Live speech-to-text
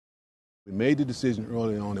We made the decision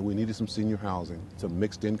early on that we needed some senior housing, some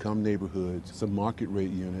mixed income neighborhoods, some market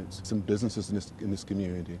rate units, some businesses in this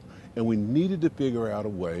community, and we needed to figure out a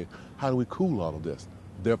way, how do we cool all of this?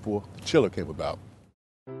 Therefore, the chiller came about.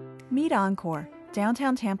 Meet ENCORE,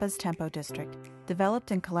 downtown Tampa's Tempo District,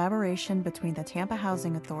 developed in collaboration between the Tampa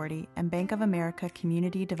Housing Authority and Bank of America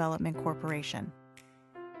Community Development Corporation.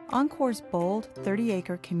 ENCORE's bold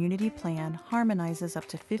 30-acre community plan harmonizes up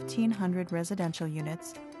to 1,500 residential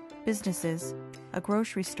units, businesses, a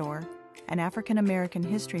grocery store, an African American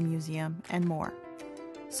history museum, and more.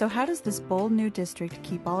 So how does this bold new district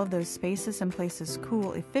keep all of those spaces and places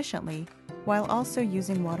cool efficiently while also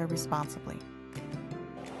using water responsibly?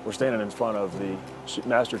 We're standing in front of the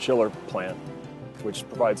master chiller plant, which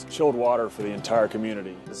provides chilled water for the entire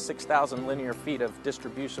community. The 6,000 linear feet of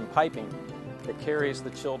distribution piping that carries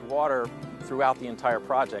the chilled water throughout the entire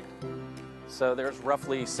project. So there's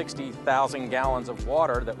roughly 60,000 gallons of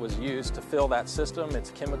water that was used to fill that system.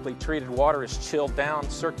 It's chemically treated water, is chilled down,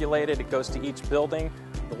 circulated, it goes to each building.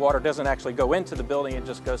 The water doesn't actually go into the building, it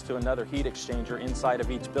just goes to another heat exchanger inside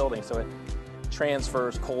of each building. So it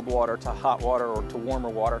transfers cold water to hot water or to warmer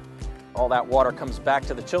water. All that water comes back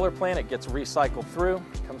to the chiller plant, it gets recycled through,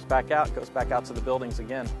 comes back out, goes back out to the buildings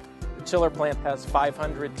again. The chiller plant has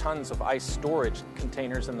 500 tons of ice storage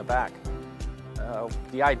containers in the back.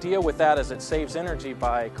 The idea with that is it saves energy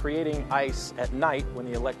by creating ice at night when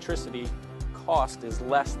the electricity cost is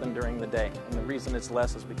less than during the day. And the reason it's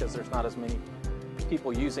less is because there's not as many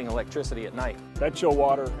people using electricity at night. That chill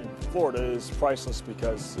water in Florida is priceless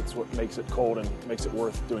because it's what makes it cold and makes it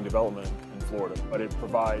worth doing development in Florida. But it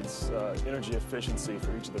provides energy efficiency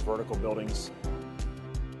for each of the vertical buildings.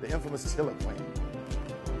 The infamous chiller plant.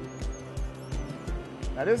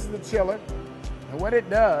 Now this is the chiller, and what it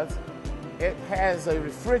does, it has a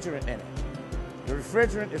refrigerant in it. The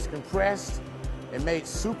refrigerant is compressed and made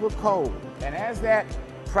super cold. And as that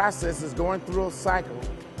process is going through a cycle,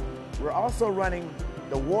 we're also running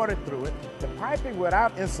the water through it. The piping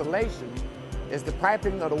without insulation is the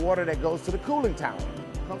piping of the water that goes to the cooling tower.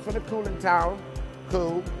 Comes from the cooling tower,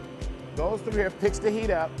 cool, goes through here, picks the heat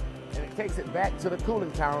up, and it takes it back to the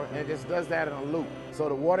cooling tower, and it just does that in a loop. So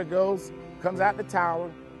the water comes out the tower,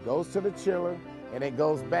 goes to the chiller, and it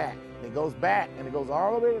goes back. It goes back and it goes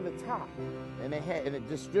all the way to the top, and it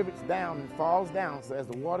distributes down and falls down. So as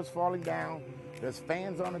the water's falling down, there's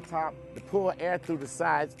fans on the top to pull air through the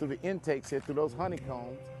sides, through the intakes here, through those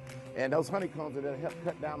honeycombs. And those honeycombs are going to help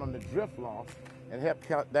cut down on the drift loss and help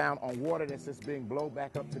cut down on water that's just being blown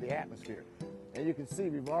back up to the atmosphere. And you can see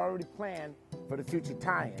we've already planned for the future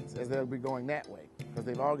tie-ins as they'll be going that way, because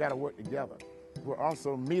they've all got to work together. We're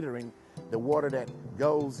also metering the water that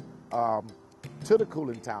goes to the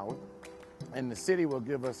cooling tower, and the city will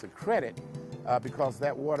give us a credit because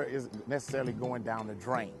that water isn't necessarily going down the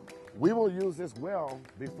drain. We will use this well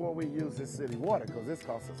before we use this city water, because this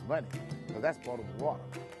costs us money, because that's potable water,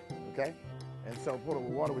 okay? And so potable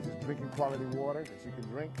water, which is drinking quality water that you can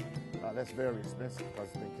drink, that's very expensive because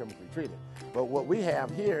it's been chemically treated. But what we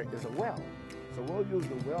have here is a well. So we'll use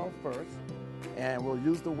the well first, and we'll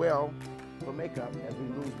use the well for makeup as we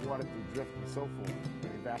lose water through drift and so forth,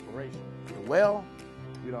 and evaporation. The well,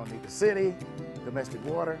 we don't need the city, domestic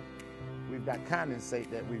water. We've got condensate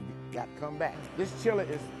that we've got to come back. This chiller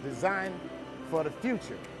is designed for the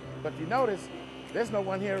future. But you notice, there's no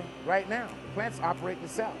one here right now. The plant's operating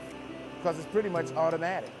itself because it's pretty much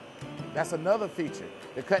automatic. That's another feature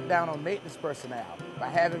to cut down on maintenance personnel by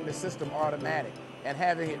having the system automatic and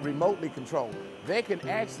having it remotely controlled. They can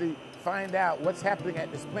actually find out what's happening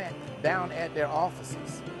at this plant down at their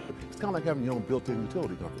offices. It's kind of like having your own built-in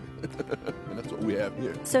utility company. And that's what we have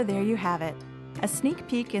here. So there you have it, a sneak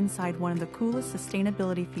peek inside one of the coolest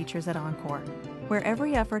sustainability features at ENCORE, where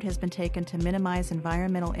every effort has been taken to minimize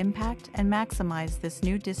environmental impact and maximize this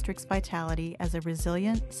new district's vitality as a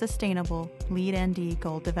resilient, sustainable, LEED ND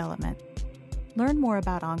gold development. Learn more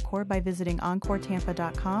about ENCORE by visiting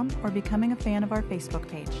EncoreTampa.com or becoming a fan of our Facebook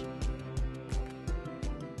page.